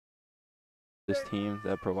this team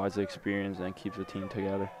that provides the experience and keeps the team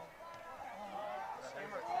together.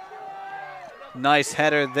 Nice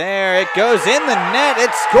header there. It goes in the net.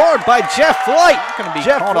 It's scored by Jeff Light. Going to be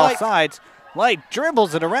called offsides. Light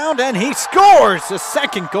dribbles it around and he scores the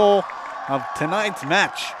second goal of tonight's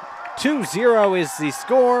match. 2-0 is the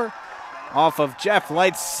score off of Jeff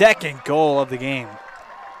Light's second goal of the game.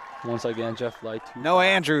 Once again, Jeff Light. Noah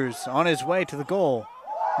Andrews on his way to the goal.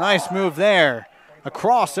 Nice move there. A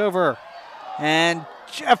crossover. And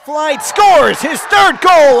Jeff Light scores his third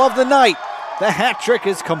goal of the night. The hat trick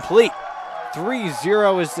is complete.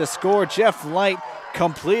 3-0 is the score. Jeff Light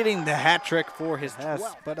completing the hat trick for his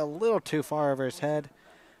Hess, but a little too far over his head.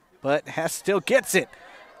 But Hess still gets it.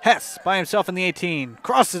 Hess by himself in the 18.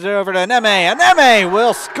 Crosses it over to Aneme. Aneme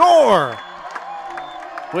will score!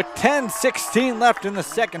 With 10:16 left in the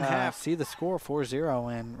second half. See the score 4-0,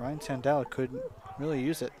 and Ryan Sandell couldn't really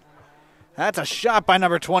use it. That's a shot by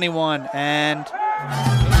number 21, and